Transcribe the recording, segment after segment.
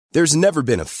There's never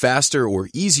been a faster or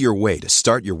easier way to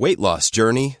start your weight loss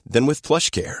journey than with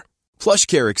PlushCare.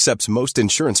 PlushCare accepts most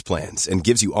insurance plans and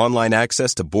gives you online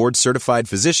access to board-certified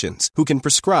physicians who can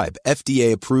prescribe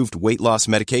FDA-approved weight loss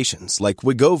medications like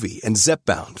Wegovy and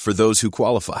Zepbound for those who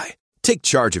qualify. Take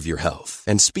charge of your health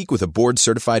and speak with a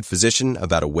board-certified physician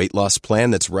about a weight loss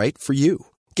plan that's right for you.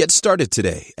 Get started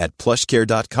today at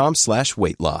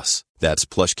plushcare.com/weight loss. That's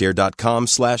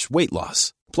plushcare.com/weight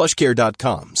loss.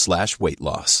 plushcare.com/weight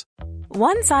loss.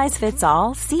 One size fits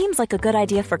all seems like a good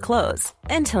idea for clothes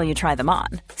until you try them on.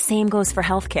 Same goes for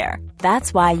healthcare.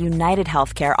 That's why United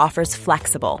Healthcare offers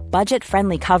flexible,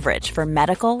 budget-friendly coverage for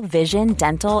medical, vision,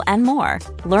 dental, and more.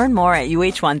 Learn more at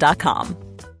uh1.com.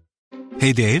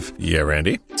 Hey, Dave. Yeah,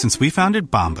 Randy. Since we founded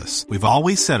Bombas, we've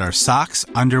always said our socks,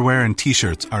 underwear, and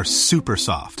T-shirts are super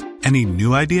soft. Any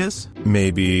new ideas?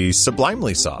 Maybe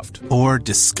sublimely soft. Or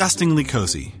disgustingly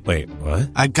cozy. Wait,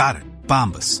 what? I got it.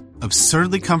 Bombas.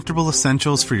 Absurdly comfortable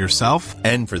essentials for yourself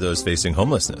and for those facing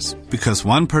homelessness. Because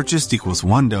one purchased equals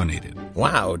one donated.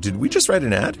 Wow, did we just write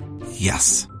an ad?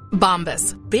 Yes.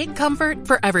 Bombas. Big comfort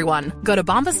for everyone. Go to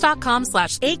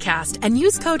bombas.com/ACAST and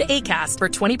use code ACAST for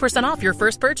 20% off your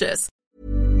first purchase.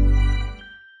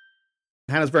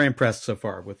 Hannah's very impressed so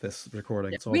far with this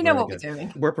recording. Yeah, we know what we're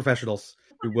doing. We're professionals.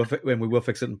 We will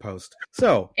fix it in post.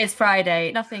 So it's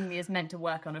Friday. Nothing is meant to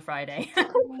work on a Friday.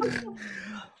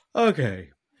 Okay,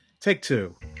 take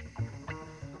two.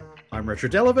 I'm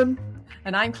Richard Delavan.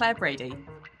 And I'm Claire Brady.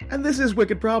 And this is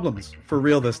Wicked Problems, for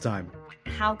real this time.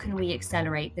 How can we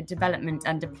accelerate the development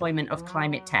and deployment of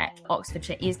climate tech?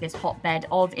 Oxfordshire is this hotbed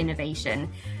of innovation.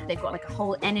 They've got like a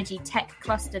whole energy tech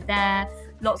cluster there.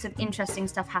 Lots of interesting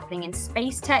stuff happening in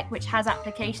space tech, which has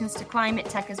applications to climate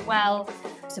tech as well.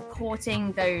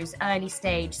 Supporting those early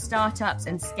stage startups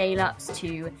and scale-ups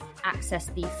to access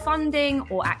the funding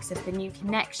or access the new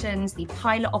connections, the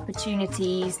pilot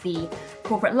opportunities, the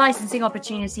corporate licensing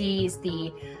opportunities,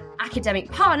 the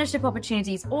academic partnership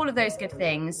opportunities, all of those good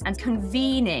things, and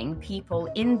convening people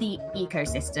in the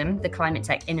ecosystem, the climate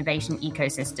tech innovation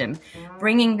ecosystem,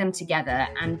 bringing them together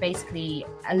and basically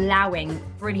allowing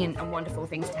brilliant and wonderful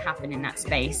things to happen in that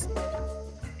space.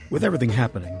 With everything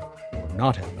happening, or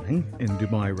not happening, in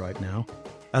Dubai right now,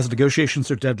 as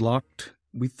negotiations are deadlocked,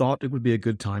 we thought it would be a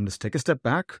good time to take a step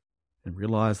back and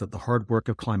realize that the hard work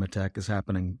of climate tech is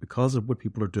happening because of what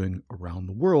people are doing around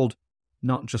the world,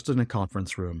 not just in a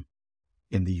conference room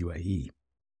in the UAE.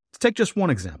 To take just one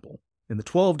example, in the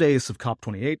 12 days of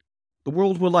COP28, the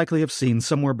world will likely have seen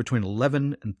somewhere between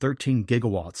 11 and 13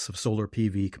 gigawatts of solar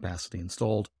PV capacity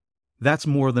installed. That's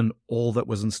more than all that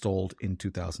was installed in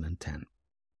 2010.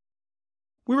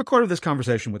 We recorded this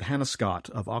conversation with Hannah Scott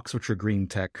of Oxfordshire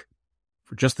Greentech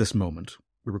for just this moment.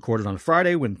 We recorded on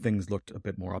Friday when things looked a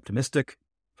bit more optimistic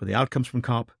for the outcomes from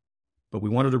COP, but we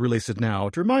wanted to release it now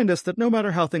to remind us that no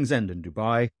matter how things end in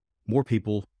Dubai, more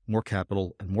people, more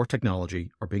capital, and more technology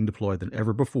are being deployed than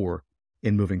ever before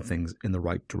in moving things in the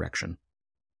right direction.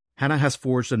 Hannah has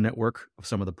forged a network of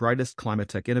some of the brightest climate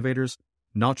tech innovators,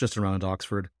 not just around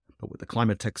Oxford, but with the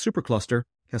Climate Tech Supercluster,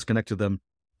 has connected them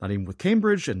not even with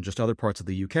Cambridge and just other parts of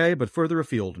the UK, but further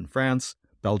afield in France,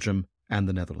 Belgium, and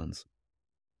the Netherlands.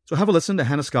 So have a listen to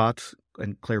Hannah Scott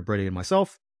and Claire Brady and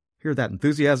myself, hear that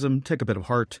enthusiasm, take a bit of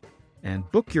heart, and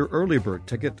book your early bird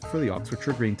ticket for the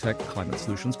Oxfordshire Greentech Climate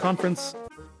Solutions Conference.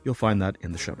 You'll find that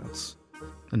in the show notes.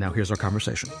 And now here's our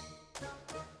conversation.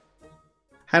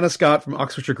 Hannah Scott from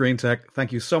Oxfordshire Greentech,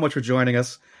 thank you so much for joining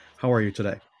us. How are you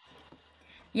today?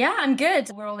 Yeah, I'm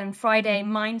good. We're all in Friday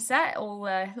mindset, all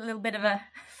a little bit of a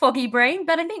foggy brain,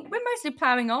 but I think we're mostly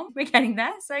plowing on. We're getting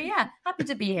there. So yeah, happy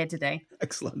to be here today.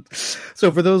 Excellent. So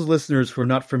for those listeners who are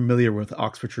not familiar with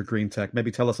Oxfordshire Greentech,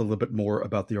 maybe tell us a little bit more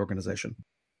about the organization.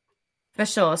 For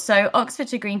sure. So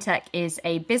Oxfordshire Greentech is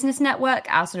a business network.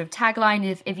 Our sort of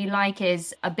tagline, if you like,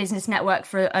 is a business network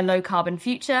for a low carbon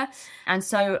future. And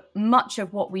so much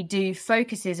of what we do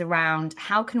focuses around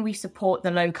how can we support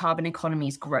the low carbon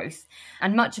economy's growth.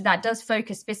 And much of that does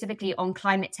focus specifically on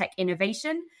climate tech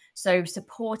innovation. So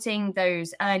supporting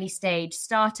those early stage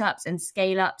startups and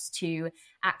scale ups to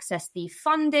access the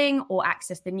funding or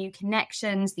access the new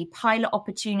connections, the pilot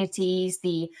opportunities,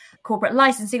 the corporate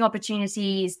licensing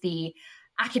opportunities, the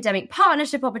academic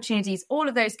partnership opportunities, all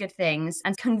of those good things,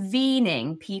 and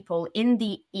convening people in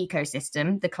the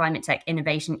ecosystem, the climate tech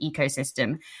innovation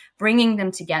ecosystem, bringing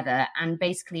them together and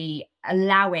basically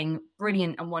allowing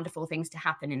brilliant and wonderful things to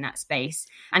happen in that space.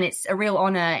 And it's a real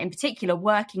honor, in particular,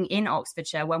 working in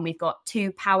Oxfordshire when we've got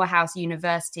two powerhouse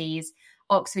universities,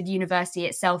 Oxford University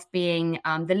itself being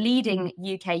the leading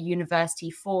UK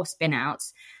university for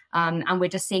spin-outs, And we're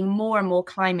just seeing more and more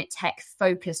climate tech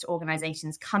focused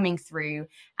organizations coming through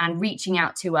and reaching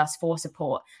out to us for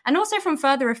support. And also from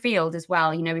further afield as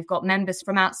well. We've got members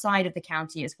from outside of the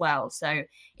county as well. So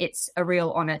it's a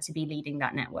real honor to be leading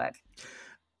that network.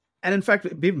 And in fact,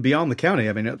 even beyond the county,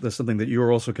 there's something that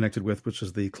you're also connected with, which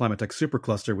is the Climate Tech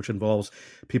Supercluster, which involves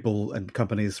people and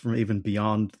companies from even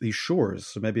beyond these shores.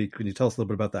 So maybe can you tell us a little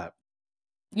bit about that?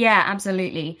 Yeah,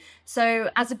 absolutely. So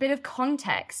as a bit of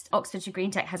context, Oxfordshire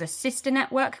Greentech has a sister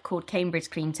network called Cambridge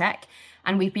Greentech.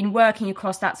 And we've been working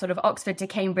across that sort of Oxford to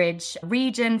Cambridge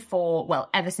region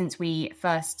ever since we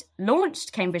first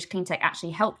launched. Cambridge Greentech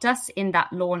actually helped us in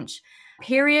that launch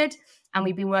period. And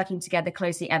we've been working together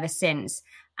closely ever since.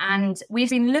 And we've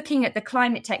been looking at the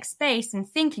climate tech space and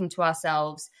thinking to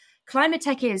ourselves, climate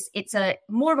tech it's a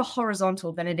more of a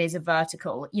horizontal than it is a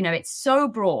vertical. It's so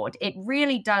broad. It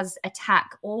really does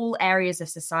attack all areas of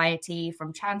society,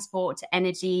 from transport to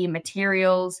energy,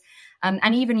 materials,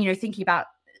 and even, thinking about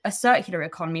a circular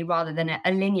economy rather than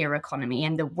a linear economy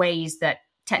and the ways that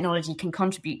technology can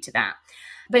contribute to that.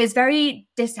 But it's very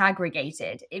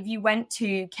disaggregated. If you went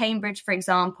to Cambridge, for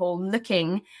example,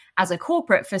 looking as a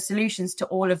corporate for solutions to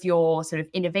all of your sort of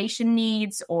innovation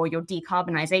needs or your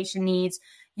decarbonization needs,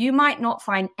 you might not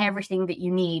find everything that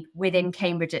you need within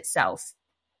Cambridge itself.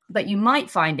 But you might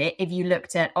find it if you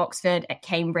looked at Oxford, at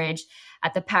Cambridge,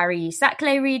 at the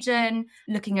Paris-Saclay region,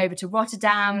 looking over to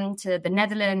Rotterdam, to the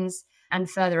Netherlands, and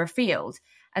further afield.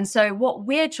 And so what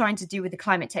we're trying to do with the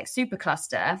Climate Tech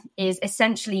Supercluster is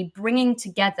essentially bringing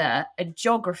together a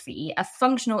geography, a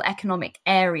functional economic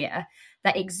area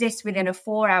that exists within a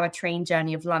 4-hour train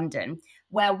journey of London,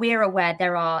 where we're aware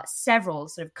there are several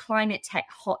sort of climate tech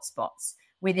hotspots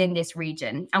within this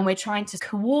region. And we're trying to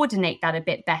coordinate that a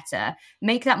bit better,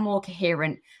 make that more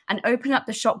coherent, and open up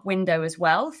the shop window as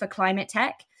well for climate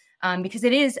tech. Because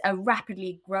it is a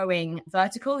rapidly growing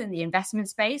vertical in the investment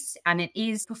space, and it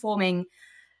is performing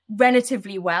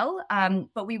relatively well,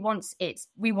 but we want it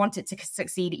to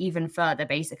succeed even further,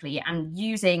 basically, and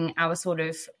using our sort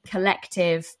of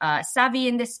collective savvy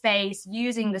in this space,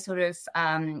 using the sort of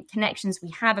connections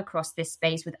we have across this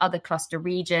space with other cluster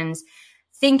regions,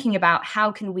 thinking about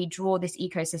how can we draw this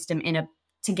ecosystem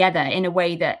together in a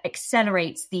way that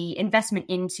accelerates the investment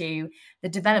into the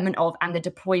development of and the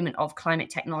deployment of climate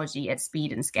technology at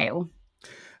speed and scale.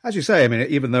 As you say,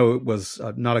 even though it was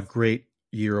not a great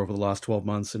year over the last 12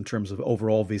 months in terms of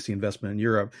overall VC investment in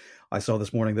Europe, I saw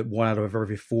this morning that 1 out of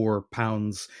every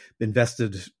 £4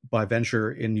 invested by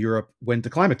venture in Europe went to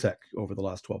climate tech over the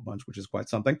last 12 months, which is quite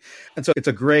something. And so it's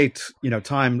a great,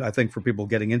 time, I think, for people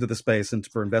getting into the space and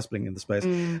for investing in the space.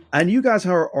 And you guys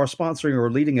are sponsoring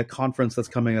or leading a conference that's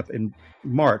coming up in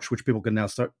March, which people can now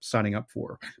start signing up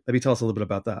for. Maybe tell us a little bit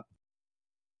about that.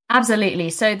 Absolutely.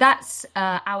 So that's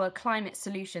our Climate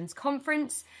Solutions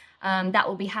Conference. That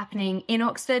will be happening in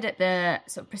Oxford at the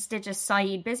sort of prestigious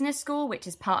Said Business School, which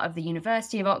is part of the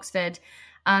University of Oxford.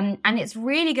 And it's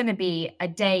really going to be a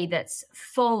day that's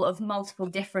full of multiple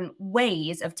different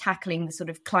ways of tackling the sort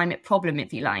of climate problem,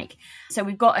 if you like. So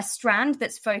we've got a strand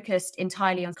that's focused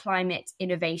entirely on climate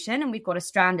innovation, and we've got a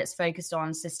strand that's focused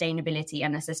on sustainability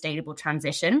and a sustainable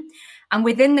transition. And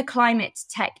within the climate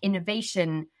tech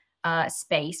innovation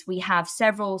space, we have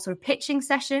several sort of pitching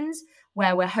sessions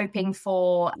where we're hoping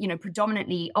for,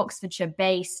 predominantly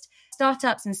Oxfordshire-based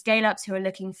startups and scale-ups who are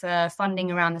looking for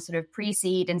funding around the sort of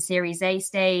pre-seed and Series A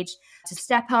stage to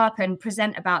step up and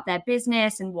present about their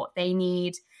business and what they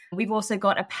need. We've also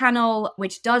got a panel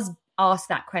which does ask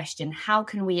that question: how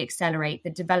can we accelerate the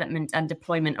development and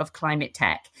deployment of climate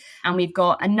tech? And we've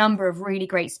got a number of really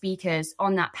great speakers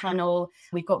on that panel.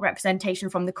 We've got representation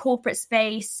from the corporate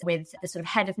space with the sort of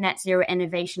head of net zero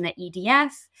innovation at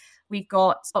EDF. We've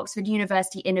got Oxford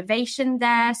University Innovation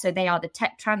there. So they are the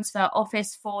tech transfer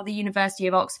office for the University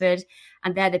of Oxford.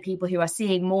 And they're the people who are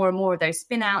seeing more and more of those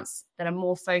spin-outs that are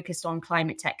more focused on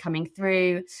climate tech coming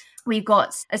through. We've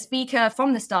got a speaker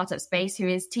from the startup space who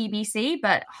is TBC,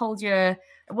 but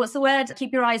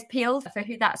keep your eyes peeled for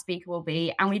who that speaker will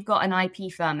be. And we've got an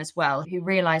IP firm as well who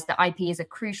realize that IP is a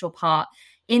crucial part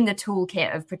in the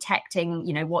toolkit of protecting,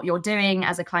 what you're doing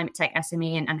as a climate tech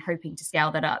SME and hoping to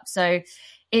scale that up. So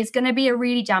it's going to be a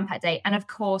really jam-packed day. And of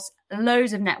course,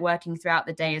 loads of networking throughout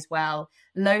the day as well,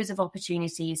 loads of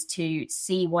opportunities to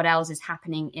see what else is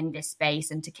happening in this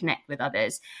space and to connect with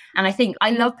others. And I think I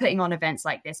love putting on events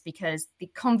like this because the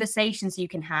conversations you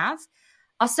can have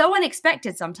are so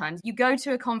unexpected sometimes. You go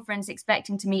to a conference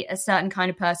expecting to meet a certain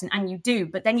kind of person, and you do,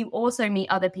 but then you also meet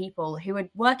other people who are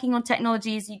working on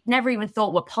technologies you never even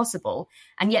thought were possible,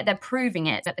 and yet they're proving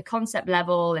it at the concept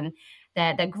level and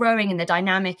they're growing and they're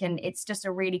dynamic, and it's just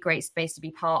a really great space to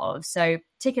be part of. So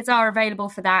tickets are available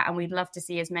for that, and we'd love to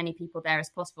see as many people there as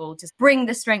possible. Just bring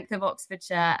the strength of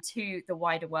Oxfordshire to the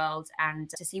wider world and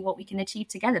to see what we can achieve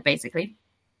together, basically.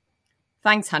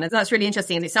 Thanks, Hannah. That's really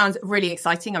interesting. And it sounds really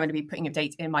exciting. I'm going to be putting a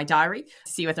date in my diary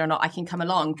to see whether or not I can come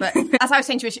along. But as I was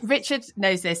saying to Richard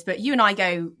knows this, but you and I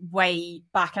go way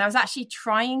back. And I was actually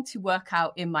trying to work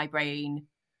out in my brain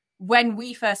when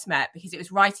we first met, because it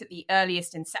was right at the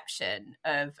earliest inception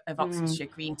of Oxfordshire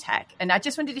Greentech. And I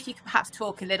just wondered if you could perhaps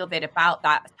talk a little bit about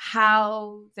that,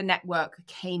 how the network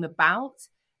came about,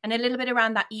 and a little bit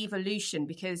around that evolution,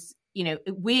 because, you know,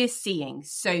 we're seeing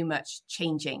so much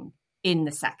changing in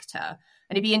the sector.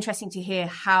 And it'd be interesting to hear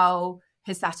how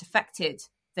has that affected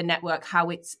the network, how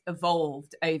it's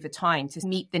evolved over time to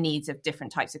meet the needs of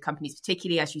different types of companies,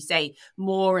 particularly, as you say,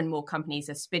 more and more companies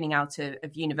are spinning out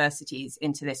of universities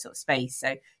into this sort of space.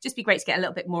 So just be great to get a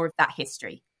little bit more of that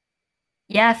history.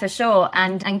 Yeah, for sure.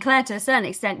 And Claire, to a certain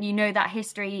extent, you know that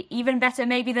history even better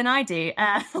maybe than I do.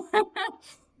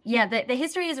 Yeah, the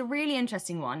history is a really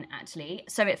interesting one, actually.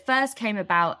 So it first came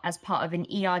about as part of an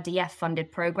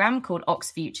ERDF-funded program called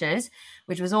Oxfordshire,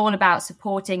 which was all about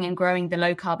supporting and growing the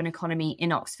low-carbon economy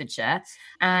in Oxfordshire.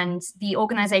 And the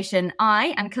organisation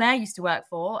I and Claire used to work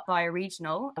for,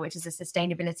 Bioregional, which is a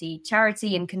sustainability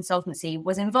charity and consultancy,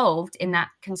 was involved in that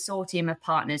consortium of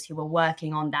partners who were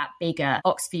working on that bigger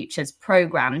Oxfordshire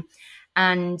program.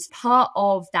 And part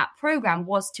of that program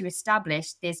was to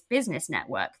establish this business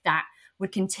network that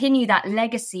would continue that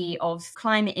legacy of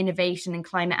climate innovation and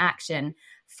climate action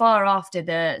far after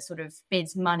the sort of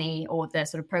bids money or the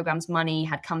sort of program's money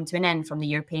had come to an end from the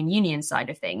European Union side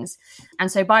of things.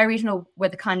 And so Bioregional were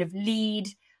the kind of lead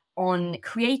on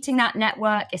creating that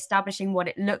network, establishing what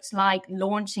it looked like,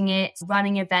 launching it,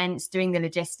 running events, doing the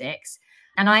logistics.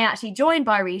 And I actually joined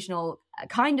Bioregional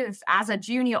kind of as a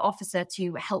junior officer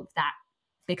to help that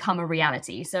become a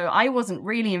reality. So I wasn't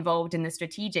really involved in the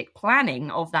strategic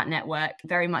planning of that network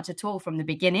very much at all from the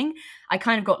beginning. I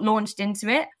kind of got launched into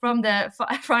it from the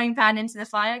frying pan into the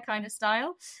fire kind of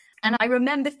style. And I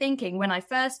remember thinking when I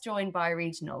first joined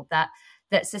Bioregional that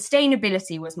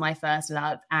sustainability was my first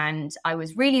love. And I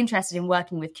was really interested in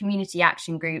working with community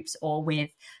action groups or with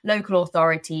local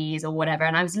authorities or whatever.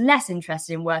 And I was less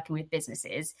interested in working with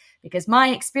businesses because my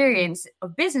experience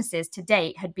of businesses to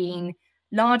date had been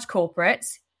large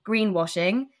corporates,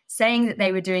 greenwashing, saying that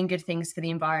they were doing good things for the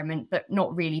environment, but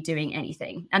not really doing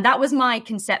anything. And that was my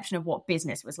conception of what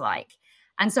business was like.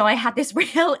 And so I had this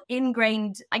real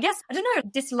ingrained, I guess, I don't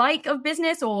know, dislike of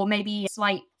business or maybe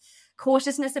slight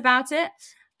cautiousness about it.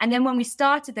 And then when we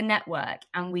started the network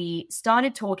and we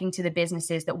started talking to the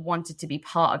businesses that wanted to be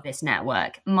part of this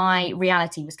network, my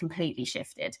reality was completely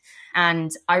shifted.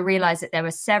 And I realized that there were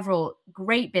several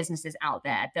great businesses out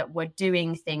there that were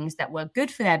doing things that were good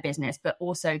for their business, but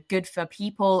also good for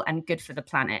people and good for the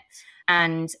planet.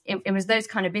 And it was those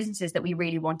kind of businesses that we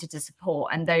really wanted to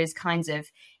support, and those kinds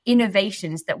of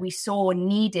innovations that we saw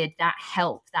needed that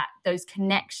help, that those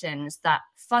connections, that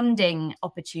funding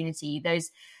opportunity,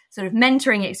 those sort of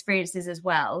mentoring experiences as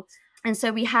well. And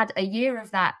so we had a year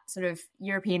of that sort of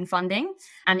European funding.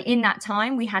 And in that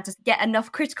time, we had to get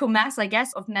enough critical mass, I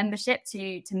guess, of membership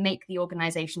to make the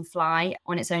organization fly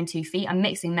on its own 2 feet. I'm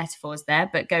mixing metaphors there,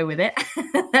 but go with it.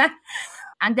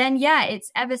 And then, yeah, it's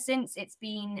ever since it's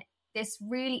been this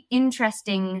really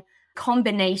interesting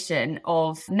combination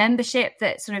of membership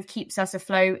that sort of keeps us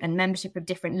afloat and membership of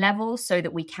different levels so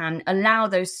that we can allow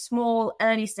those small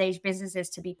early stage businesses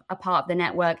to be a part of the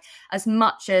network as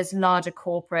much as larger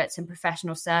corporates and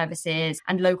professional services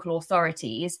and local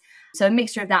authorities. So a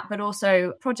mixture of that, but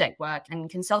also project work and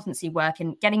consultancy work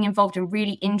and getting involved in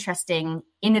really interesting,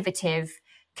 innovative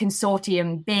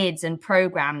consortium bids and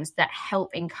programs that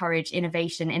help encourage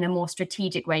innovation in a more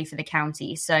strategic way for the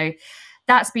county. So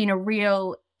that's been a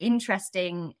real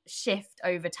interesting shift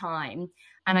over time.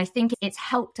 And I think it's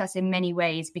helped us in many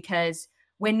ways because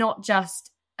we're not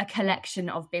just a collection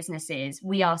of businesses.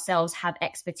 We ourselves have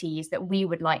expertise that we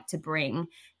would like to bring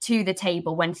to the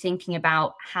table when thinking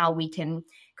about how we can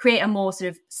create a more sort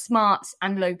of smart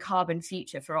and low carbon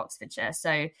future for Oxfordshire.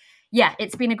 So yeah,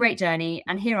 it's been a great journey.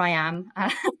 And here I am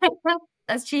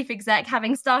as chief exec,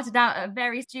 having started out at a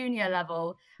very junior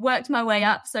level, worked my way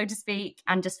up, so to speak,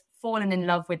 and just fallen in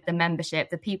love with the membership,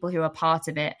 the people who are part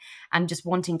of it, and just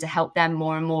wanting to help them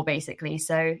more and more, basically.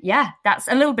 So yeah, that's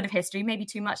a little bit of history, maybe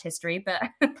too much history, but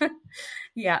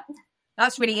yeah.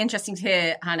 That's really interesting to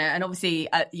hear, Hannah. And obviously,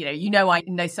 I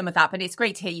know some of that, but it's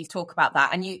great to hear you talk about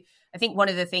that. And I think one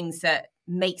of the things that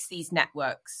makes these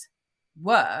networks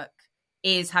work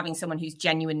is having someone who's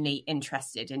genuinely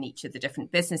interested in each of the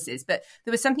different businesses. But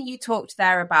there was something you talked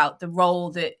there about the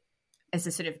role that as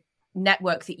a sort of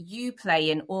network that you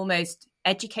play in almost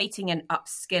educating and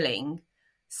upskilling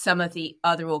some of the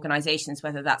other organizations,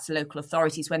 whether that's local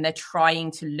authorities, when they're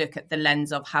trying to look at the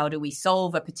lens of how do we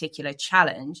solve a particular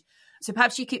challenge. So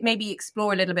perhaps you could maybe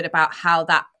explore a little bit about how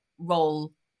that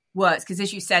role works. Because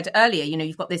as you said earlier,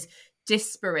 you've got this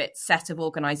disparate set of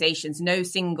organizations. No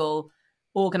single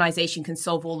organization can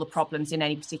solve all the problems in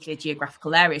any particular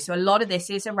geographical area. So a lot of this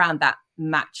is around that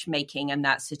matchmaking and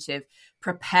that sort of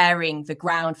preparing the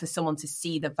ground for someone to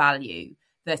see the value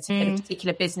that a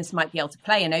particular business might be able to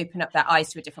play and open up their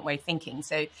eyes to a different way of thinking.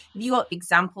 So have you got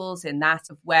examples in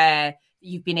that of where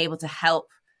you've been able to help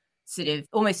sort of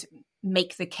almost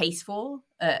make the case for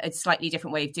a slightly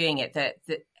different way of doing it that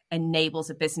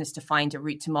enables a business to find a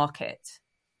route to market?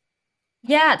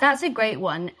 Yeah, that's a great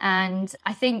one. And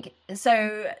I think,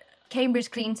 so Cambridge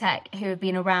Greentech, who have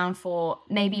been around for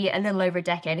maybe a little over a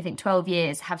decade, I think 12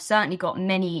 years, have certainly got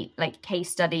many case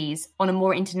studies on a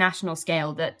more international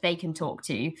scale that they can talk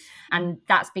to. And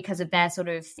that's because of their sort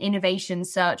of innovation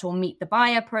search or meet the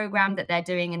buyer program that they're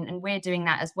doing. And we're doing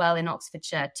that as well in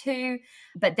Oxfordshire too.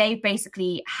 But they've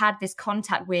basically had this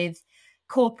contact with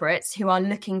corporates who are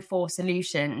looking for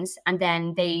solutions, and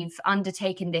then they've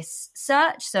undertaken this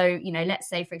search. So, let's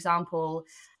say, for example,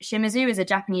 Shimizu is a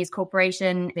Japanese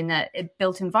corporation in the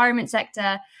built environment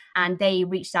sector, and they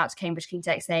reached out to Cambridge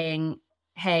Greentech saying,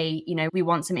 hey, we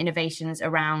want some innovations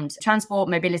around transport,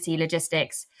 mobility,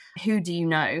 logistics. Who do you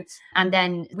know? And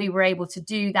then we were able to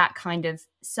do that kind of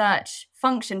search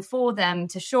function for them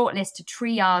to shortlist, to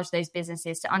triage those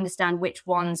businesses, to understand which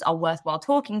ones are worthwhile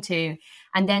talking to,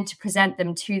 and then to present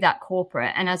them to that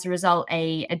corporate. And as a result,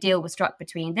 a deal was struck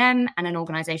between them and an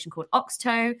organization called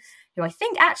Oxto, who I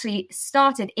think actually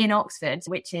started in Oxford,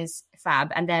 which is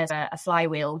fab. And there's a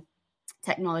flywheel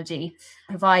technology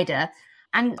provider.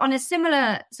 And on a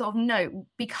similar sort of note,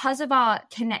 because of our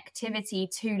connectivity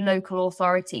to local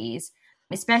authorities,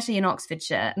 especially in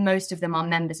Oxfordshire, most of them are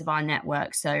members of our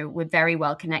network. So we're very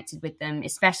well connected with them,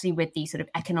 especially with the sort of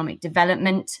economic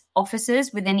development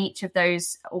officers within each of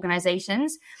those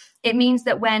organizations. It means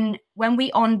that when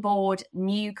we onboard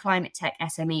new climate tech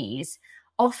SMEs,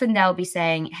 often they'll be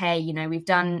saying, hey, we've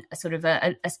done a sort of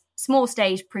a small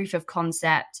stage proof of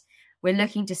concept. We're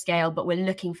looking to scale, but we're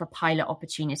looking for pilot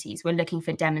opportunities. We're looking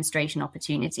for demonstration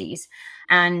opportunities.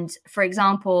 And for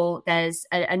example, there's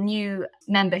a new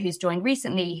member who's joined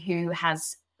recently who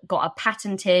has got a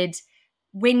patented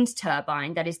wind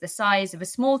turbine that is the size of a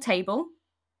small table.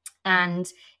 And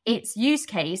its use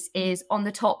case is on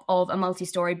the top of a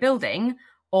multi-story building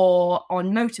or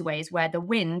on motorways where the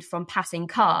wind from passing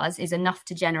cars is enough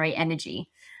to generate energy.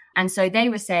 And so they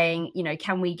were saying,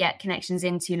 can we get connections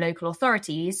into local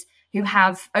authorities who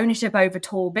have ownership over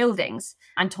tall buildings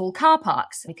and tall car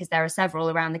parks, because there are several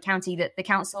around the county that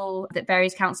that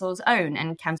various councils own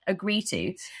and can agree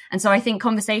to. And so I think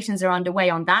conversations are underway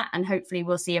on that, and hopefully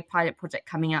we'll see a pilot project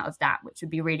coming out of that, which would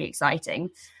be really exciting.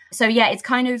 So yeah, it's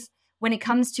kind of, when it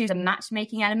comes to the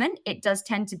matchmaking element, it does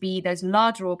tend to be those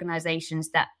larger organizations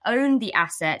that own the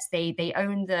assets. They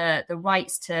own the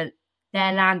rights to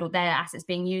their land or their assets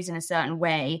being used in a certain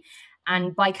way.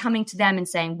 And by coming to them and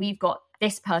saying, we've got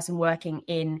this person working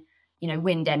in,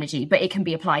 wind energy, but it can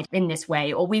be applied in this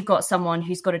way, or we've got someone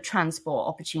who's got a transport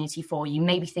opportunity for you.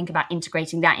 Maybe think about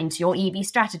integrating that into your EV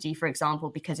strategy, for example,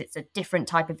 because it's a different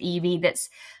type of EV that's,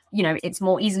 it's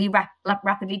more easily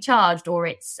rapidly charged, or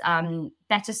it's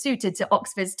better suited to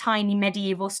Oxford's tiny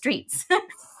medieval streets,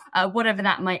 whatever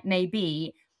that may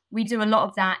be. We do a lot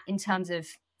of that in terms of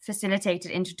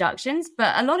facilitated introductions,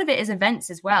 but a lot of it is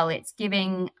events as well. It's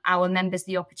giving our members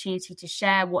the opportunity to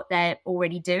share what they're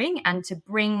already doing and to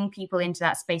bring people into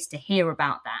that space to hear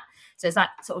about that. So it's that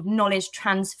sort of knowledge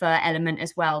transfer element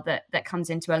as well that comes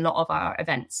into a lot of our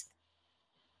events.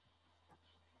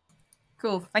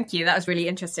 Cool. Thank you. That was really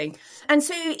interesting. And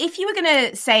so if you were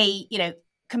going to say,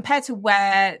 compared to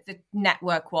where the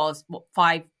network was,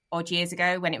 5 odd years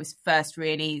ago when it was first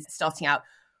really starting out,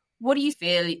 what do you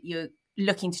feel you're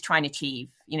looking to try and achieve?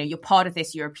 You're part of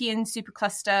this European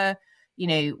supercluster.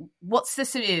 What's the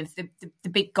sort of the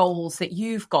big goals that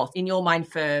you've got in your mind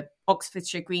for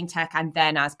Oxfordshire Greentech, and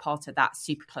then as part of that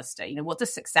supercluster? What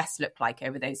does success look like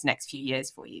over those next few years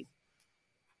for you?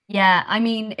 Yeah, I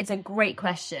mean, it's a great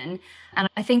question. And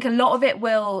I think a lot of it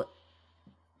will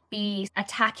be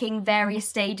attacking various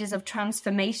stages of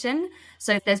transformation.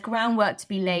 So there's groundwork to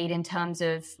be laid in terms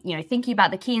of, thinking about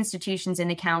the key institutions in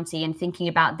the county and thinking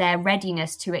about their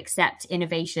readiness to accept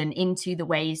innovation into the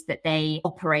ways that they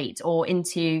operate or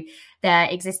into their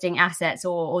existing assets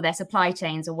or their supply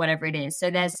chains or whatever it is.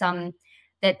 So there's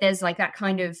like that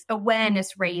kind of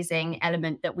awareness raising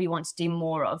element that we want to do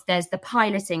more of. There's the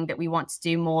piloting that we want to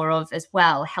do more of as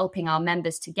well, helping our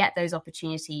members to get those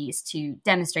opportunities to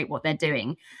demonstrate what they're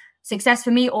doing. Success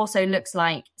for me also looks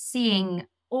like seeing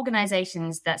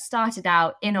organizations that started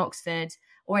out in Oxford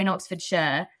or in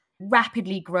Oxfordshire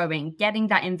rapidly growing, getting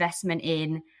that investment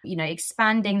in,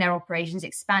 expanding their operations,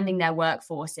 expanding their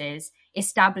workforces,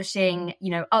 establishing,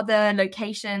 other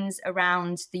locations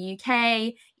around the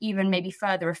UK, even maybe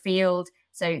further afield.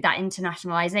 So that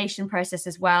internationalization process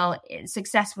as well.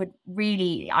 Success would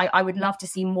really, I would love to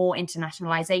see more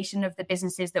internationalization of the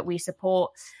businesses that we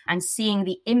support and seeing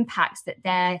the impacts that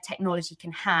their technology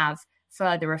can have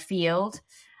further afield.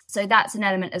 So that's an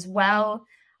element as well.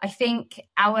 I think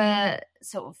our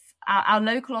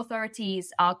local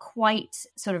authorities are quite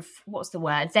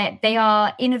they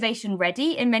are innovation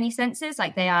ready in many senses.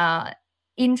 Like they are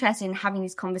interested in having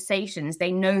these conversations.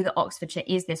 They know that Oxfordshire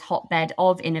is this hotbed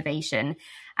of innovation.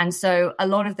 And so a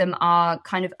lot of them are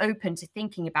kind of open to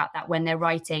thinking about that when they're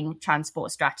writing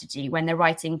transport strategy, when they're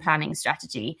writing planning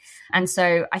strategy. And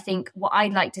so I think what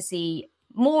I'd like to see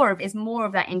more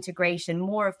of that integration,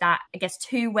 more of that, I guess,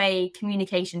 two-way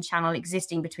communication channel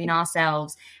existing between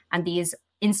ourselves and these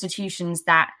institutions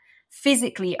that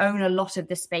physically own a lot of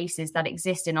the spaces that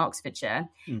exist in Oxfordshire,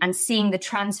 and seeing the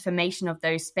transformation of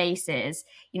those spaces,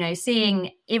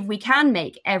 seeing if we can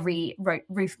make every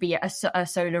roof be a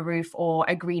solar roof or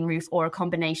a green roof or a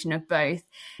combination of both,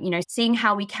 seeing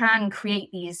how we can create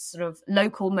these sort of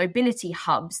local mobility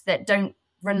hubs that don't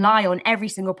rely on every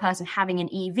single person having an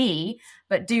EV,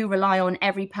 but do rely on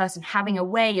every person having a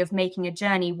way of making a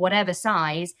journey, whatever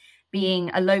size,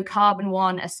 being a low carbon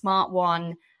one, a smart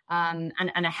one, and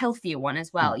a healthier one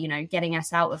as well, getting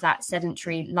us out of that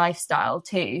sedentary lifestyle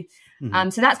too.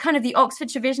 So that's kind of the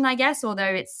Oxfordshire vision, I guess, although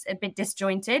it's a bit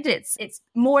disjointed. It's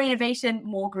more innovation,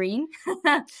 more green.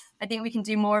 I think we can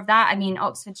do more of that. I mean,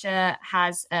 Oxfordshire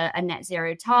has a net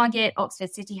zero target.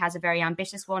 Oxford City has a very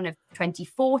ambitious one of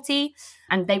 2040,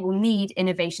 and they will need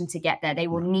innovation to get there. They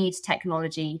will need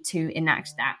technology to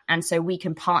enact that. And so we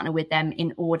can partner with them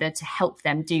in order to help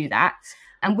them do that.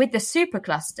 And with the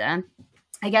Supercluster,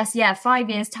 I guess, 5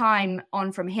 years time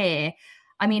on from here,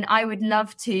 I mean, I would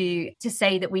love to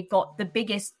say that we've got the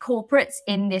biggest corporates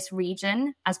in this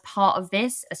region as part of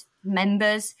this, as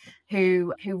members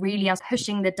who really are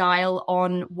pushing the dial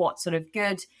on what sort of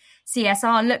good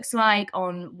CSR looks like,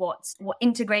 on what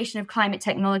integration of climate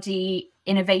technology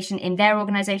innovation in their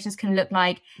organizations can look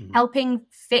like, helping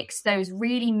fix those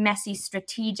really messy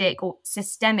strategic or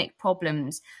systemic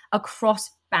problems across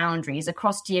boundaries,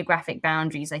 across geographic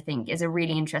boundaries, I think is a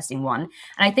really interesting one. And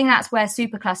I think that's where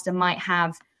Supercluster might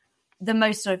have the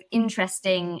most sort of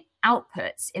interesting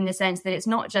outputs, in the sense that it's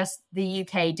not just the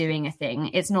UK doing a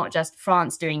thing, it's not just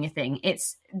France doing a thing,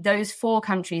 it's those four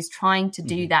countries trying to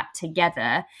do that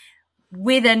together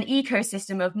with an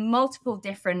ecosystem of multiple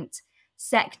different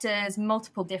sectors,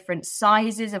 multiple different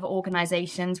sizes of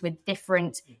organizations with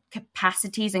different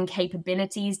capacities and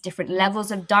capabilities, different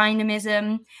levels of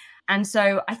dynamism. And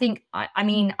so I think, I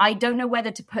mean, I don't know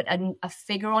whether to put a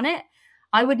figure on it.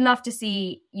 I would love to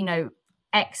see,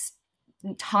 X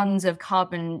tons of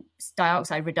carbon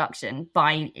dioxide reduction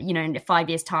by, in 5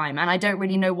 years' time. And I don't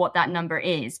really know what that number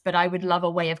is, but I would love a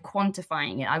way of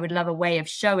quantifying it. I would love a way of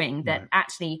showing that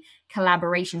actually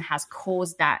collaboration has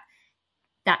caused that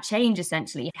change,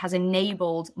 essentially. It has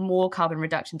enabled more carbon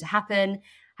reduction to happen,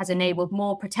 has enabled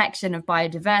more protection of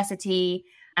biodiversity,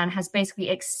 and has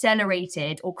basically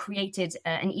accelerated or created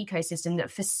an ecosystem that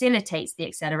facilitates the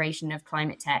acceleration of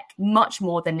climate tech much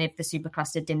more than if the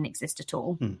Supercluster didn't exist at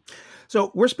all. So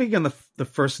we're speaking on the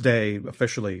first day,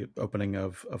 officially opening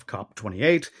of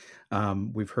COP28.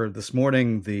 We've heard this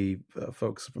morning the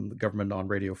folks from the government on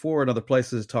Radio 4 and other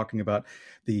places talking about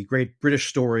the great British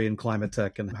story in climate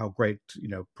tech and how great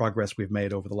progress we've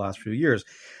made over the last few years.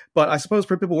 But I suppose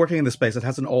for people working in the space, it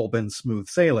hasn't all been smooth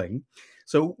sailing.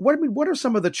 So what are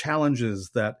some of the challenges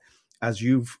that, as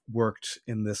you've worked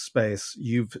in this space,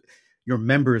 your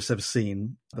members have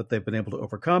seen that they've been able to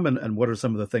overcome, and what are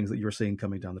some of the things that you're seeing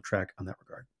coming down the track on that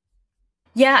regard?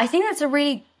 Yeah, I think that's a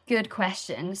really good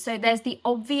question. So there's the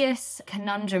obvious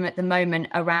conundrum at the moment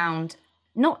around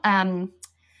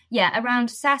around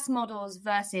SaaS models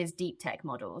versus deep tech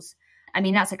models. I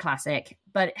mean, that's a classic,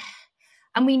 but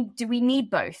I mean, do we need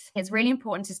both? It's really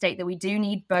important to state that we do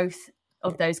need both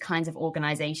of those kinds of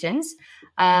organizations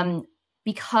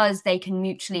because they can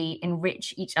mutually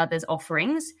enrich each other's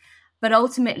offerings. But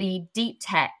ultimately, deep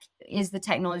tech is the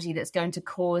technology that's going to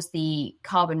cause the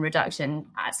carbon reduction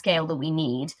at scale that we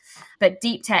need. But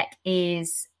deep tech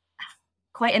is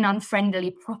quite an unfriendly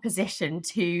proposition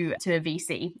to a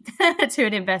VC, to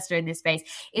an investor in this space,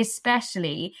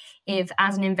 especially if,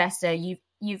 as an investor,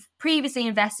 you've previously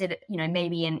invested,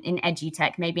 maybe in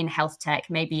edutech, maybe in health tech,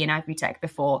 maybe in agri-tech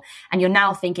before, and you're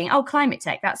now thinking, oh, climate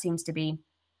tech, that seems to be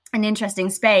an interesting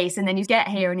space. And then you get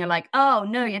here and you're like, oh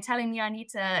no, you're telling me I need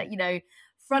to,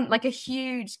 front like a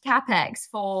huge capex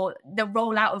for the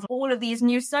rollout of all of these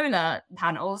new solar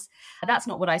panels. That's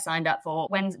not what I signed up for.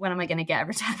 When am I going to get a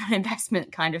return on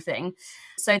investment kind of thing?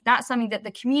 So that's something that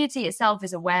the community itself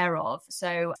is aware of.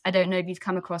 So I don't know if you've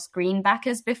come across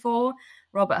Greenbackers before,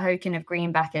 Robert Hokin of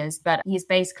Greenbackers, but he's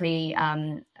basically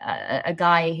a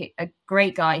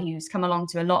great guy who's come along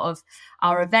to a lot of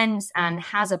our events and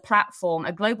has a platform,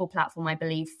 a global platform, I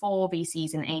believe, for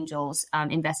VCs and angels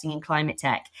investing in climate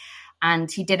tech.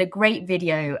 And he did a great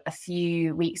video a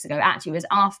few weeks ago. Actually, it was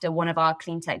after one of our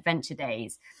clean tech venture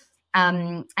days.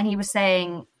 And he was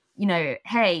saying,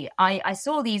 hey, I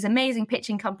saw these amazing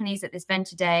pitching companies at this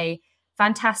venture day,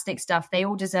 fantastic stuff. They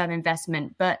all deserve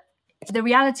investment. But the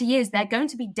reality is they're going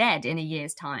to be dead in a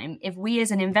year's time if we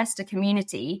as an investor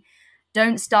community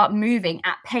don't start moving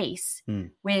at pace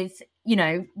with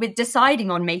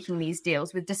deciding on making these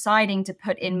deals, with deciding to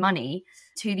put in money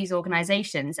to these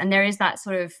organizations. And there is that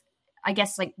sort of, I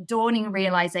guess, like dawning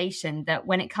realization that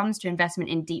when it comes to investment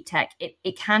in deep tech,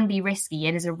 it can be risky.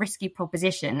 It is a risky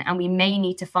proposition, and we may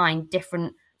need to find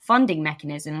different funding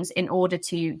mechanisms in order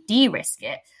to de-risk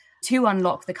it, to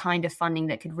unlock the kind of funding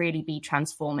that could really be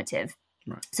transformative.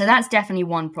 Right. So that's definitely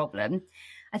one problem.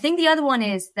 I think the other one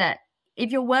is that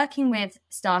if you're working with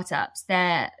startups,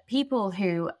 they're people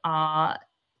who are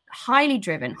highly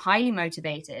driven, highly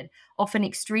motivated, often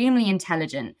extremely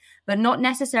intelligent, but not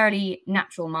necessarily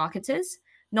natural marketers,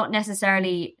 not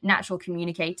necessarily natural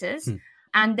communicators.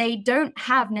 And they don't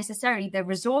have necessarily the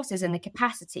resources and the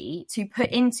capacity to put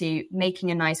into making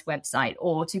a nice website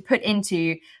or to put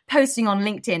into posting on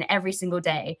LinkedIn every single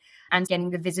day and getting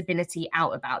the visibility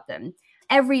out about them.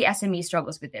 Every SME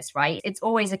struggles with this, right? It's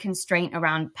always a constraint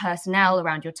around personnel,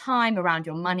 around your time, around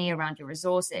your money, around your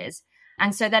resources.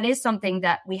 And so that is something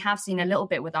that we have seen a little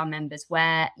bit with our members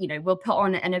where, we'll put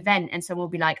on an event and someone will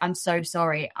be like, I'm so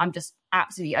sorry, I'm just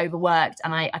absolutely overworked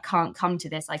and I can't come to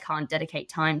this. I can't dedicate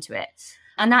time to it.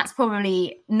 And that's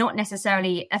probably not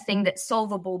necessarily a thing that's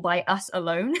solvable by us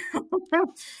alone.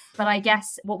 But I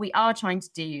guess what we are trying to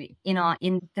do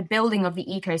in the building of the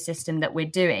ecosystem that we're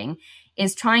doing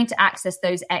is trying to access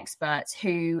those experts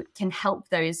who can help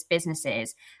those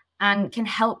businesses and can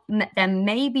help them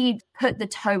maybe put the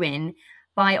toe in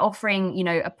by offering,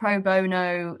 a pro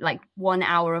bono, like 1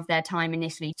 hour of their time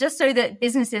initially, just so that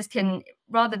businesses can,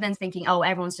 rather than thinking, oh,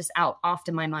 everyone's just out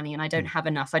after my money and I don't have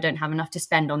enough to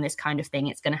spend on this kind of thing.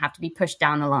 It's going to have to be pushed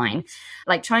down the line.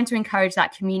 Like trying to encourage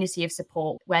that community of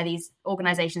support where these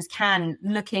organizations can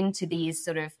look into these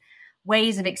sort of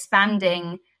ways of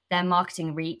expanding their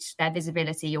marketing reach, their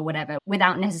visibility or whatever,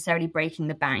 without necessarily breaking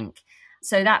the bank.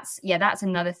 So that's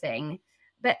another thing.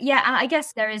 But yeah, I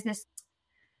guess there is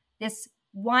this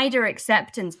wider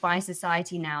acceptance by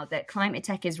society now that climate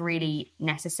tech is really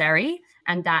necessary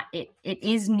and that it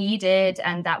is needed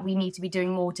and that we need to be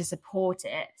doing more to support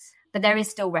it. But there is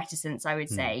still reticence, I would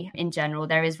say, in general.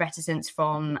 There is reticence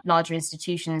from larger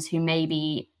institutions who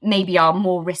maybe are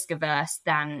more risk averse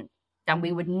than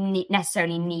we would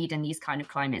necessarily need in these kind of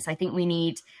climates. I think we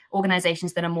need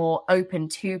organizations that are more open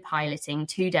to piloting,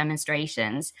 to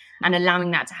demonstrations, and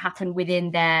allowing that to happen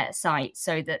within their site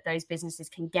so that those businesses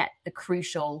can get the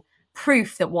crucial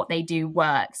proof that what they do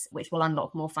works, which will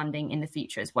unlock more funding in the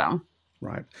future as well.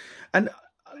 Right. And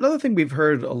another thing we've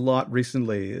heard a lot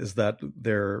recently is that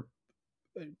their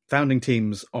founding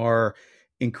teams are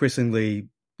increasingly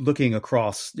looking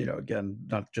across, again,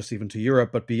 not just even to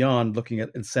Europe, but beyond, looking at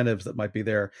incentives that might be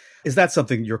there. Is that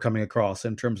something you're coming across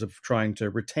in terms of trying to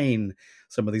retain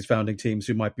some of these founding teams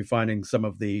who might be finding some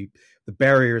of the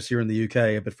barriers here in the UK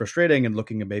a bit frustrating and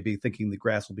looking at maybe thinking the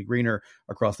grass will be greener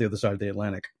across the other side of the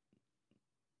Atlantic?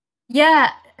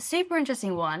 Yeah, super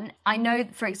interesting one. I know,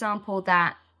 for example,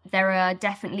 that there are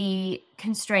definitely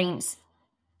constraints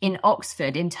in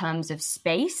Oxford in terms of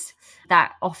space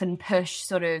that often push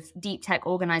sort of deep tech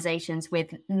organizations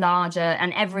with larger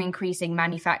and ever increasing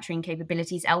manufacturing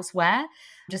capabilities elsewhere,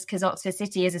 just because Oxford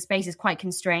City as a space is quite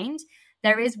constrained.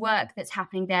 There is work that's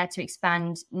happening there to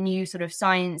expand new sort of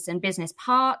science and business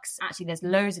parks. Actually, there's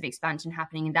loads of expansion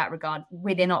happening in that regard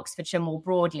within Oxfordshire more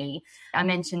broadly. I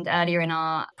mentioned earlier in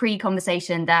our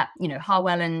pre-conversation that,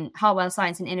 Harwell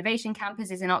Science and Innovation Campus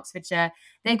is in Oxfordshire.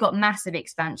 They've got massive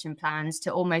expansion plans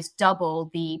to almost double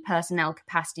the personnel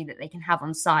capacity that they can have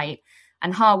on site.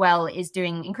 And Harwell is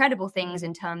doing incredible things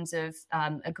in terms of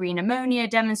a green ammonia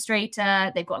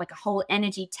demonstrator. They've got like a whole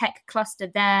energy tech cluster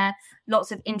there.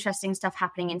 Lots of interesting stuff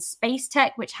happening in space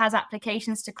tech, which has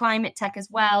applications to climate tech as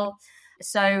well.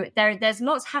 So there's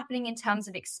lots happening in terms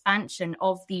of expansion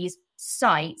of these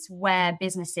sites where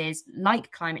businesses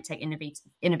like climate tech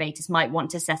innovators might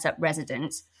want to set up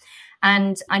residence.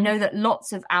 And I know that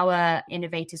lots of our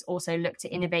innovators also look to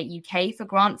Innovate UK for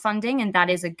grant funding, and that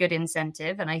is a good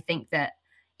incentive. And I think that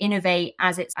Innovate,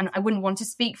 and I wouldn't want to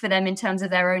speak for them in terms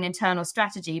of their own internal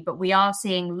strategy, but we are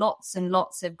seeing lots and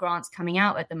lots of grants coming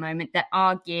out at the moment that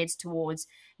are geared towards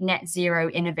net zero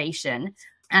innovation.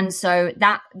 And so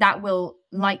that will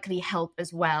likely help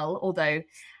as well, although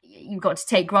you've got to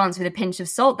take grants with a pinch of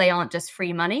salt. They aren't just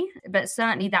free money, but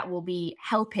certainly that will be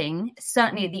helping,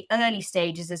 certainly at the early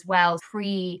stages as well,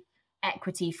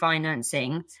 pre-equity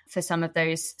financing for some of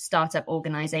those startup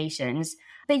organizations.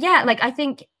 But yeah, like I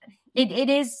think it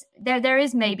is, there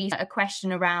is maybe a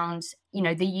question around,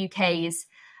 the UK's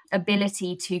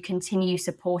ability to continue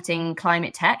supporting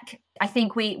climate tech. I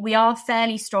think we are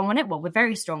fairly strong on it. Well, we're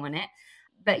very strong on it.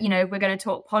 But, we're going to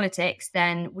talk politics,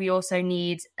 then we also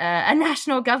need a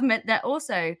national government that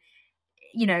also,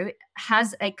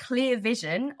 has a clear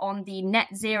vision on the net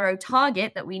zero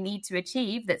target that we need to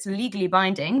achieve that's legally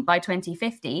binding by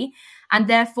 2050, and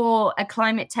therefore a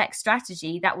climate tech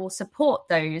strategy that will support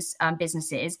those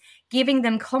businesses, giving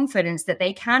them confidence that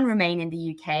they can remain in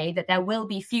the UK, that there will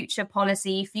be future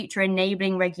policy, future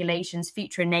enabling regulations,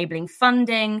 future enabling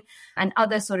funding, and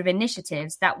other sort of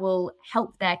initiatives that will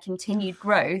help their continued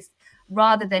growth,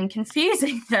 rather than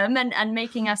confusing them and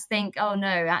making us think, oh no,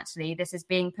 actually, this is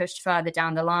being pushed further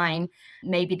down the line.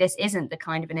 Maybe this isn't the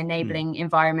kind of an enabling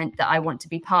environment that I want to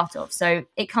be part of. So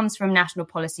it comes from national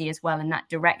policy as well, and that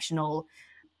directional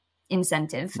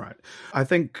incentive. Right. I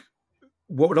think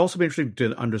what would also be interesting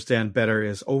to understand better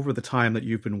is over the time that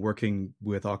you've been working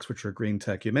with Oxfordshire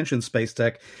Greentech, you mentioned space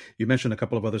tech, you mentioned a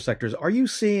couple of other sectors. Are you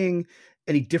seeing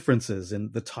any differences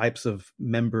in the types of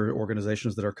member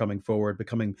organizations that are coming forward,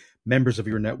 becoming members of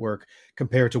your network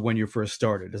compared to when you first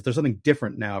started? Is there something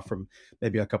different now from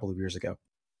maybe a couple of years ago?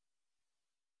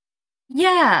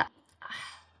 Yeah,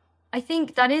 I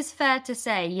think that is fair to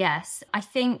say, yes. I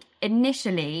think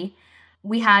initially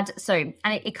we had,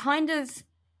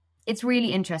 it's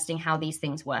really interesting how these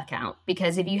things work out,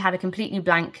 because if you had a completely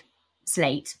blank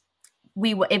slate,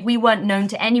 if we weren't known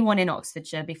to anyone in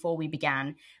Oxfordshire before we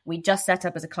began, we just set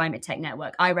up as a climate tech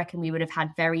network, I reckon we would have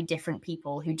had very different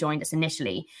people who joined us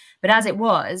initially. But as it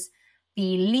was,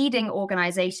 the leading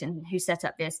organization who set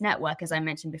up this network, as I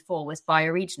mentioned before, was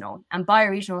Bioregional. And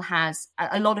Bioregional has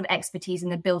a lot of expertise in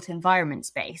the built environment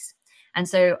space. And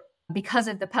so because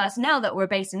of the personnel that were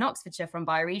based in Oxfordshire from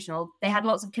Bioregional, they had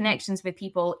lots of connections with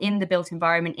people in the built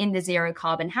environment, in the zero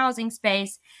carbon housing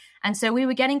space. And so we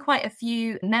were getting quite a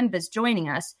few members joining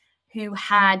us who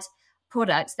had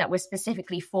products that were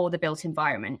specifically for the built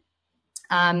environment.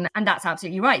 And that's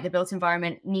absolutely right. The built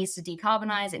environment needs to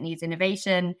decarbonize. It needs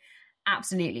innovation.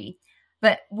 Absolutely.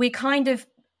 But we kind of,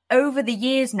 over the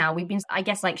years now, we've been, I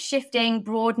guess, like shifting,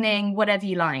 broadening, whatever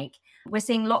you like. We're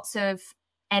seeing lots of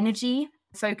energy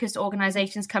focused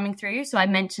organizations coming through. So I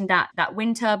mentioned that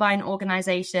wind turbine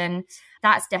organization.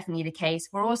 That's definitely the case.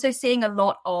 We're also seeing a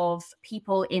lot of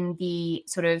people in the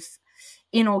sort of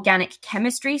inorganic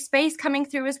chemistry space coming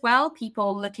through as well.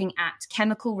 People looking at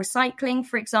chemical recycling,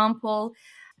 for example,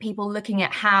 people looking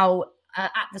at how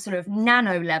at the sort of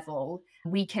nano level,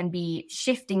 we can be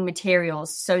shifting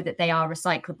materials so that they are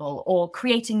recyclable, or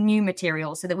creating new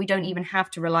materials so that we don't even have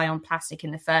to rely on plastic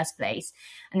in the first place.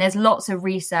 And there's lots of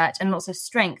research and lots of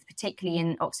strength, particularly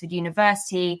in Oxford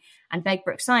University and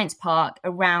Begbroke Science Park,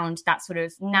 around that sort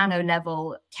of nano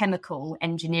level chemical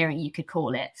engineering, you could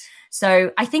call it.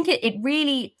 So I think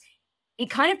it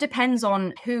kind of depends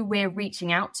on who we're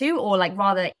reaching out to, or like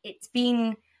rather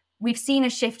we've seen a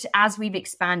shift as we've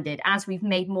expanded, as we've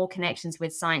made more connections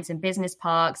with science and business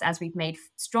parks, as we've made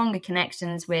stronger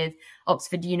connections with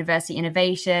Oxford University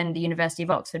Innovation, the University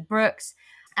of Oxford Brookes,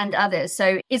 and others.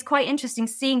 So it's quite interesting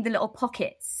seeing the little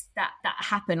pockets that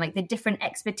happen, like the different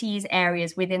expertise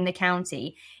areas within the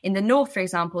county. In the north, for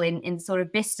example, in sort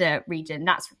of Bicester region,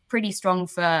 that's pretty strong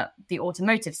for the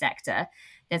automotive sector.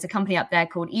 There's a company up there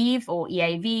called EVE or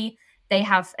EAV. They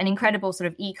have an incredible sort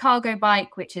of e-cargo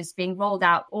bike, which is being rolled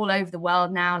out all over the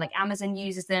world now. Like Amazon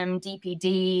uses them,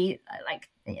 DPD, like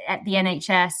at the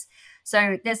NHS.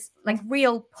 So there's like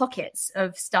real pockets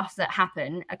of stuff that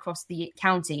happen across the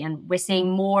county. And we're seeing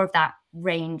more of that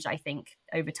range, I think,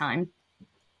 over time.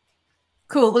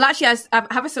 Cool. Well, actually, I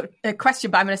have a sort of a question,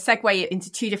 but I'm going to segue it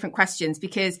into two different questions,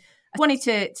 because I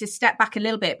wanted to step back a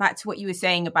little bit back to what you were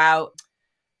saying about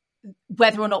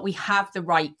whether or not we have the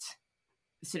right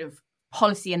sort of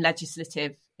policy and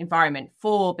legislative environment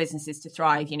for businesses to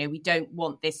thrive. You know, we don't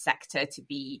want this sector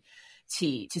to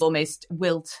almost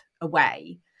wilt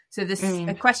away. So there's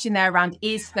a question there around,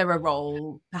 is there a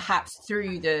role perhaps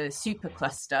through the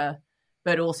Supercluster,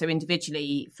 but also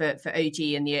individually for OG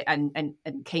and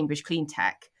Cambridge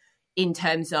Greentech, in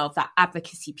terms of that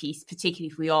advocacy piece,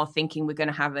 particularly if we are thinking we're going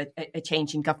to have a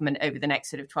change in government over the next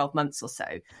sort of 12 months or so.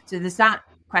 So there's that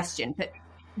question. But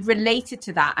related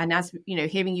to that, and as you know,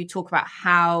 hearing you talk about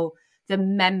how the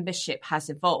membership has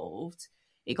evolved,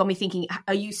 it got me thinking,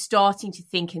 are you starting to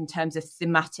think in terms of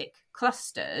thematic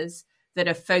clusters that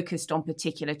are focused on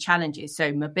particular challenges?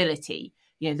 So mobility,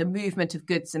 you know, the movement of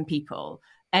goods and people,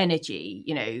 energy,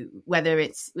 you know, whether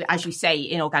it's, as you say,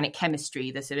 inorganic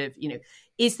chemistry, the sort of, you know,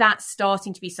 is that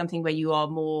starting to be something where you are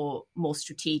more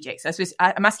strategic? So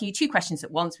I'm asking you two questions at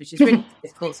once, which is really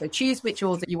difficult. So choose which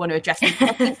order you want to address.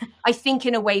 I think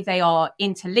in a way they are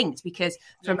interlinked, because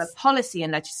from a policy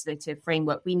and legislative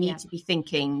framework, we need to be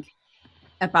thinking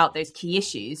about those key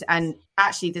issues. And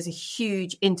actually, there's a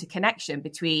huge interconnection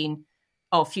between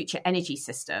our future energy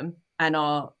system and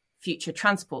our future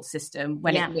transport system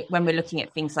when we're looking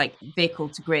at things like vehicle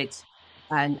to grid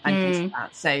and things like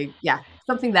that. So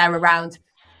something there around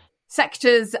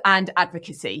sectors and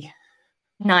advocacy.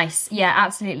 Nice. Yeah,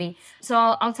 absolutely. So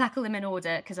I'll tackle them in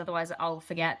order, because otherwise I'll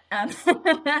forget.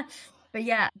 But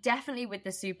yeah, definitely with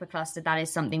the Supercluster, that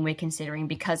is something we're considering,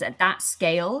 because at that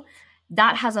scale,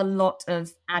 that has a lot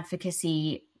of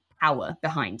advocacy power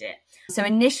behind it. So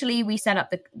initially we set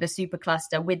up the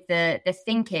Supercluster with the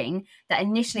thinking that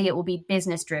initially it will be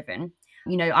business driven.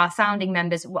 You know, our founding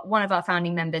members, one of our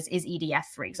founding members is EDF,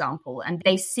 for example, and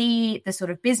they see the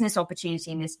sort of business opportunity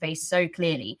in this space so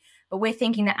clearly. But we're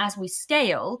thinking that as we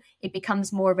scale, it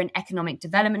becomes more of an economic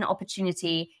development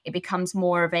opportunity. It becomes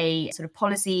more of a sort of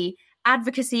policy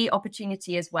advocacy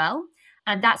opportunity as well.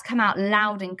 And that's come out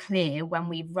loud and clear when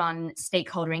we run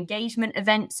stakeholder engagement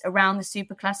events around the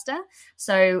Supercluster.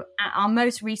 So at our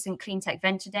most recent Cleantech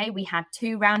Venture Day, we had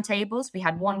 2 roundtables. We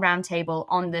had one roundtable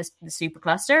on the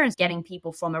Supercluster and getting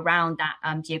people from around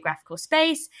that geographical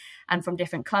space and from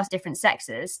different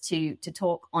sectors to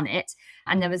talk on it.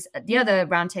 And there was the other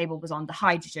roundtable was on the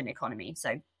hydrogen economy.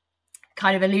 So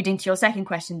kind of alluding to your second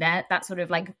question there, that sort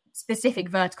of like specific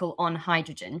vertical on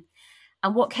hydrogen.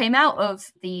 And what came out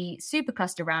of the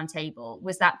Supercluster roundtable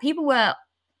was that people were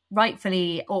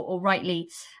rightfully or rightly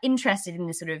interested in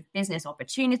the sort of business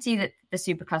opportunity that the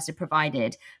Supercluster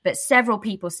provided. But several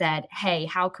people said, hey,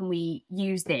 how can we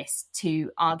use this to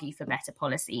argue for better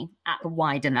policy at a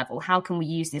wider level? How can we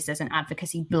use this as an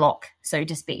advocacy block, so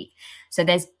to speak? So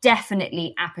there's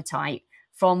definitely appetite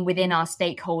from within our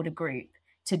stakeholder group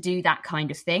to do that kind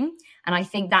of thing. And I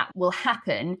think that will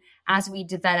happen as we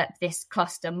develop this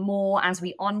cluster more, as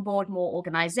we onboard more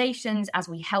organizations, as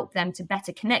we help them to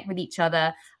better connect with each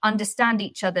other, understand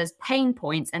each other's pain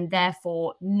points, and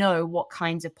therefore know what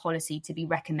kinds of policy to be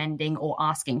recommending or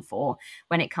asking for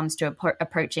when it comes to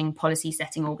approaching policy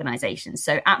setting organizations.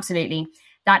 So absolutely,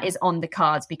 that is on the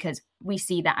cards, because we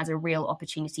see that as a real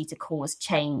opportunity to cause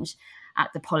change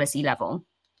at the policy level.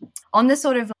 On the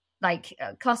sort of like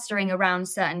clustering around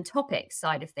certain topics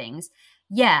side of things,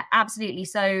 yeah, absolutely.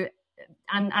 So,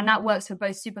 and that works for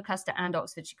both Supercluster and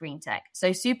Oxfordshire Greentech. So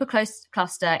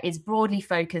Supercluster is broadly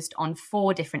focused on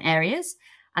 4 different areas,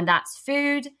 and that's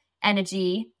food,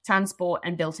 energy, transport,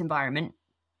 and built environment.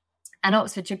 And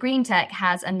Oxfordshire Greentech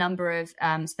has a number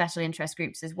of special interest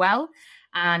groups as well.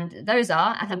 And those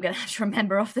are, and I'm going to have to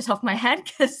remember off the top of my head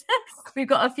because we've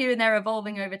got a few and they're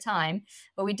evolving over time,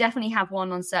 but we definitely have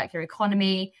one on circular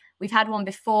economy. We've had one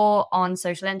before on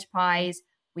social enterprise.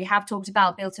 We have talked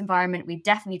about built environment. We've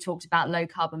definitely talked about low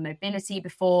carbon mobility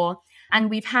before. And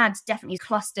we've had definitely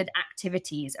clustered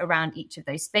activities around each of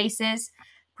those spaces.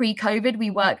 Pre-COVID,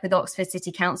 we worked with Oxford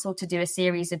City Council to do a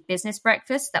series of business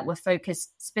breakfasts that were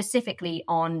focused specifically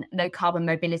on low carbon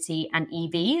mobility and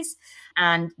EVs.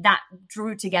 And that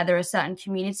drew together a certain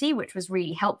community, which was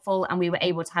really helpful. And we were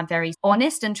able to have very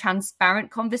honest and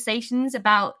transparent conversations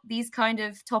about these kind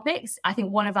of topics. I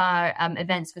think one of our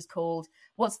events was called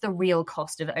 "What's the Real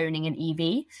Cost of Owning an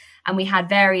EV?" And we had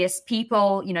various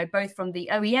people, you know, both from the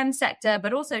OEM sector,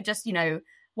 but also just, you know,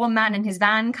 one man in his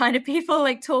van kind of people,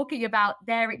 like talking about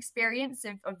their experience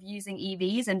of using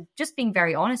EVs and just being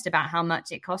very honest about how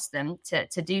much it costs them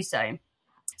to do so.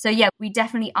 So yeah, we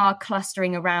definitely are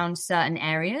clustering around certain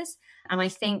areas. And I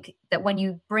think that when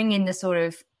you bring in the sort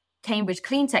of Cambridge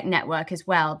Cleantech network as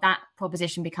well, that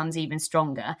proposition becomes even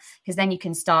stronger, because then you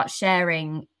can start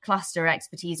sharing cluster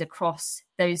expertise across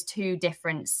those two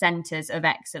different centers of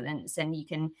excellence. And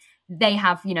they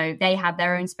have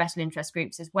their own special interest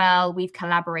groups as well. We've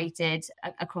collaborated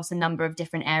across a number of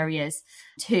different areas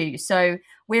too. So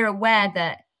we're aware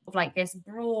that of like this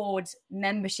broad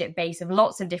membership base of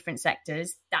lots of different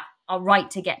sectors that are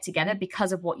right to get together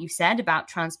because of what you said about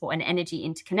transport and energy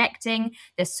interconnecting.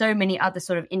 There's so many other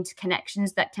sort of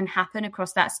interconnections that can happen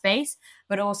across that space,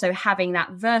 but also having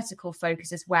that vertical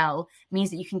focus as well means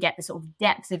that you can get the sort of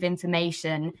depth of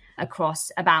information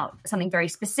across about something very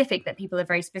specific that people are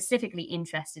very specifically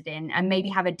interested in, and maybe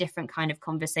have a different kind of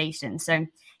conversation. So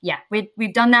yeah,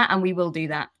 we've done that, and we will do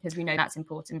that because we know that's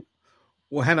important.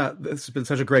 Well, Hannah, this has been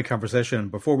such a great conversation.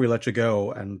 Before we let you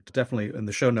go, and definitely in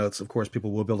the show notes, of course,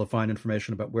 people will be able to find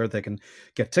information about where they can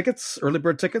get tickets, early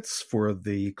bird tickets for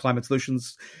the Climate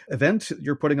Solutions event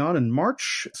you're putting on in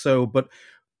March. But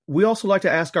we also like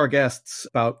to ask our guests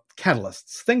about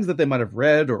catalysts, things that they might have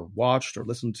read or watched or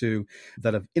listened to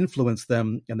that have influenced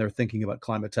them in their thinking about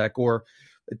climate tech, or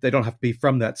they don't have to be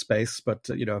from that space, but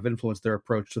have influenced their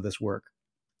approach to this work.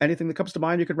 Anything that comes to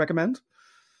mind you could recommend?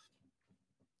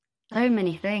 So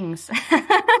many things.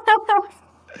 I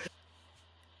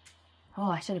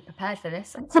should have prepared for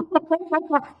this.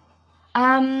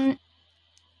 I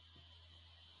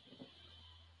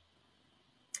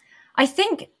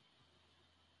think,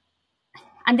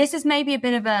 and this is maybe a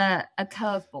bit of a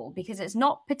curveball because it's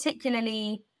not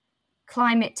particularly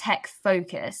climate tech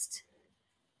focused,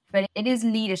 but it is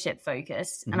leadership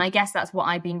focused. Mm-hmm. And I guess that's what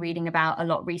I've been reading about a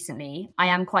lot recently. I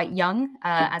am quite young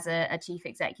as a chief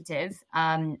executive,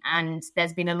 and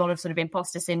there's been a lot of sort of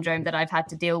imposter syndrome that I've had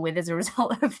to deal with as a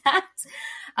result of that.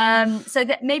 So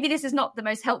that maybe this is not the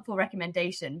most helpful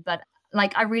recommendation, but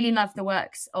like I really love the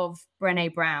works of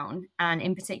Brené Brown, and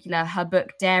in particular her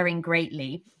book Daring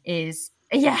Greatly it's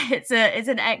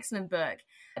an excellent book.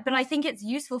 But I think it's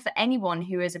useful for anyone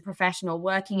who is a professional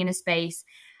working in a space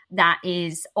that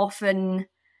is often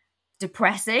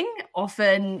depressing,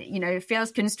 often,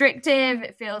 feels constrictive,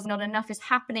 it feels not enough is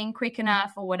happening quick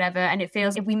enough or whatever. And it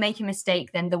feels if we make a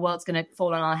mistake, then the world's going to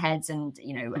fall on our heads and,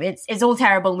 it's all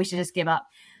terrible and we should just give up.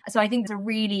 So I think it's a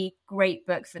really great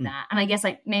book for that. And I guess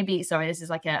this is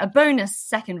like a bonus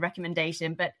second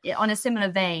recommendation, but on a similar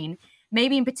vein,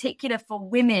 maybe in particular for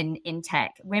women in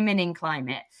tech, women in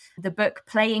climate, the book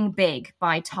Playing Big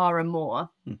by Tara Moore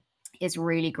is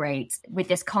really great, with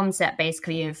this concept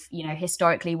basically of,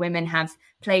 historically women have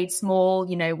played small,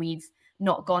 we've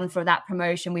not gone for that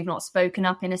promotion, we've not spoken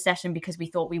up in a session because we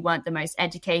thought we weren't the most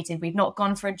educated, we've not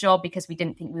gone for a job because we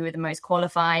didn't think we were the most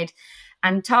qualified.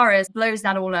 And Tara blows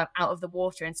that all out of the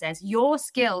water and says, your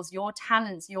skills, your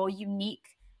talents, your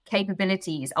unique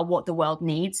capabilities are what the world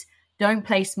needs. Don't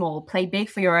play small, play big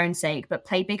for your own sake, but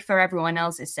play big for everyone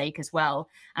else's sake as well.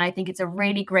 And I think it's a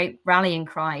really great rallying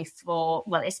cry for,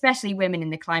 especially women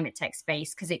in the climate tech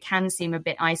space, because it can seem a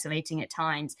bit isolating at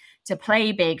times, to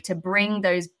play big, to bring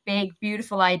those big,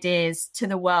 beautiful ideas to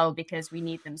the world because we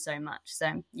need them so much.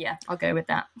 So yeah, I'll go with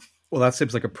that. Well, that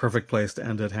seems like a perfect place to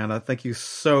end it, Hannah. Thank you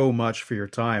so much for your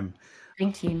time.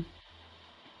 Thank you.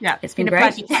 Yeah, it's been a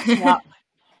pleasure catching up.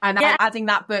 And I'm adding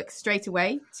that book straight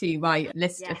away to my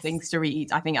list of things to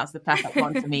read. I think that's the perfect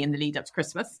one for me in the lead up to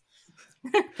Christmas.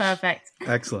 Perfect.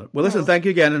 Excellent. Well, listen, thank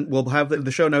you again. And we'll have the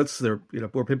show notes there,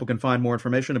 where people can find more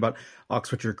information about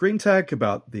Oxfordshire Greentech,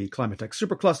 about the Climate Tech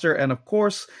Supercluster, and of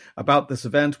course, about this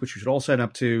event, which you should all sign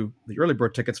up to, the early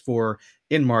bird tickets for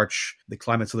in March, the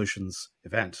Climate Solutions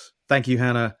event. Thank you,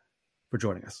 Hannah, for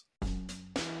joining us.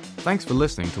 Thanks for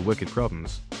listening to Wicked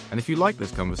Problems. And if you like this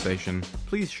conversation,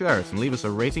 please share it and leave us a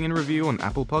rating and review on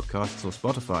Apple Podcasts or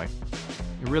Spotify.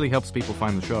 It really helps people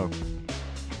find the show.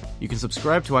 You can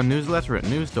subscribe to our newsletter at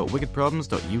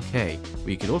news.wickedproblems.uk, where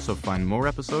you can also find more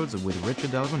episodes with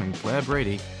Richard Elvin and Claire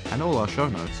Brady and all our show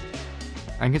notes.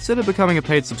 And consider becoming a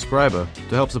paid subscriber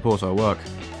to help support our work.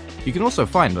 You can also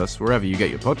find us wherever you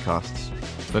get your podcasts.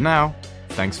 For now,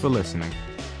 thanks for listening.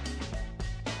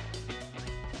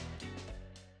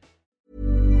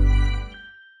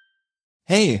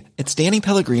 Hey, it's Danny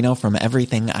Pellegrino from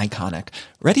Everything Iconic.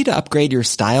 Ready to upgrade your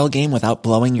style game without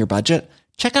blowing your budget?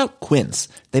 Check out Quince.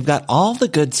 They've got all the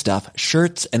good stuff,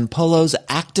 shirts and polos,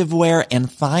 activewear, and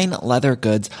fine leather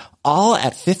goods, all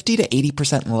at 50 to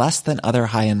 80% less than other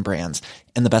high-end brands.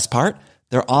 And the best part?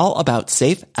 They're all about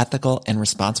safe, ethical, and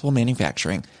responsible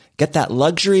manufacturing. Get that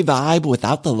luxury vibe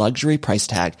without the luxury price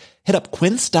tag. Hit up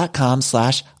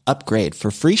quince.com/upgrade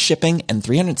for free shipping and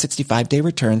 365-day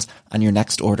returns on your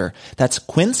next order. That's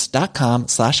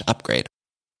quince.com/upgrade.